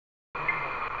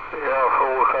Yeah,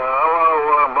 full time. I went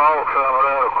over and bought some of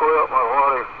that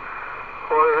equipment.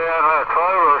 What he had in that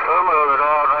trailer, some of it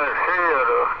out in that shed.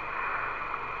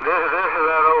 This is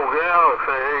that old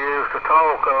Galaxy he used to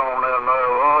talk on in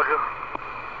there, Roger.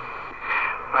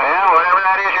 Well, whatever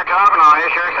that is you're talking on, it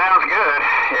sure sounds good.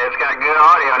 It's got good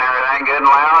audio and everything, good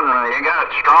and loud, and you got a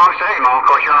strong signal. Of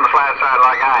course, you're on the flat side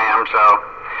like I am, so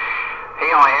he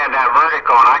only had that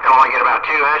vertical, and I could only get about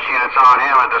 2 S units on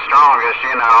him at the strongest,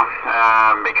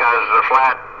 because the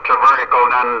flat to vertical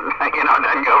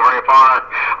doesn't go very far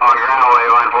on ground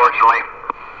wave, unfortunately.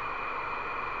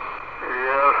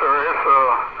 Yes, sir.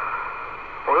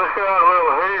 It's got a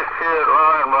little heat kit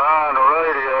running behind the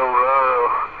radio there.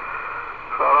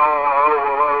 So I don't want to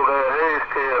overload that heat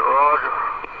kit, Roger.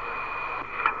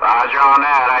 Roger on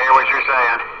that. I hear what you're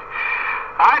saying.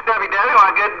 All right, WW,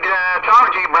 well, good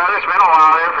talking to you, brother. It's been a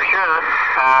while there for sure.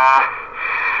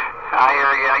 I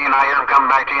hear him coming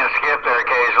back to you in a skip there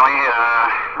occasionally.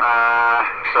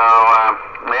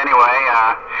 Anyway,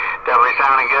 definitely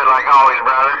sounding good like always,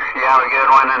 brother. You have a good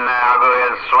one, and I'll go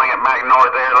ahead and swing it back north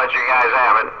there and let you guys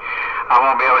have it. I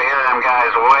won't be able to hear them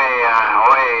guys way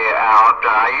out.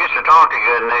 I used to talk to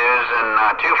Good News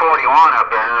and 241 up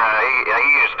there. He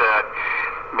used to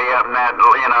be up in that,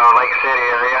 Lake City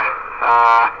area.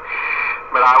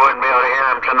 But I wouldn't be able to hear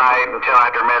him tonight until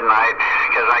after midnight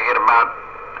because I get about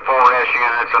 4 S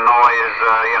units of noise,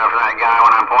 from that guy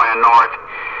when I'm pointing north.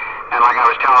 And like I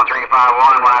was telling 351,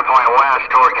 when I point west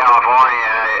toward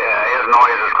California, his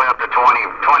noise is clear up to 20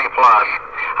 plus.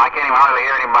 I can't even hardly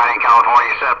hear anybody in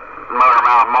California except motor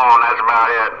mouth mowing. That's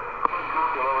about it.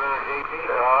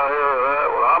 Yeah, I hear that.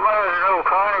 Well, I imagine old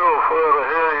Tanglefoot will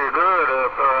hear you good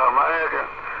up there, I imagine.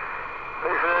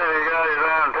 He said he got his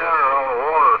antenna on the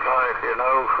water tank,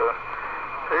 so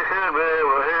he should be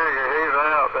able to hear you. He's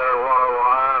out there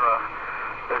 109.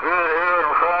 It's good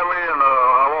hearing from you, and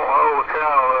I won't hold the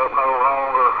channel up no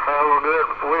longer. Have a good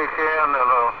weekend, and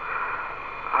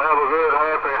have a good,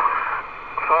 happy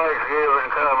Thanksgiving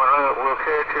coming up. We'll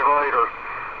catch you later.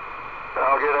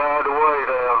 I'll get out of the way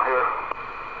down here.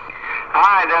 All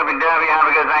right, WW, have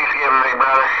a good Thanksgiving, big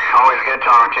brother. Always good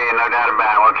talking to you, no doubt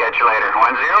about it. We'll catch you later.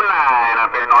 109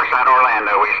 up here north side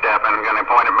Orlando. We step in, going to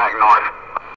point it back north.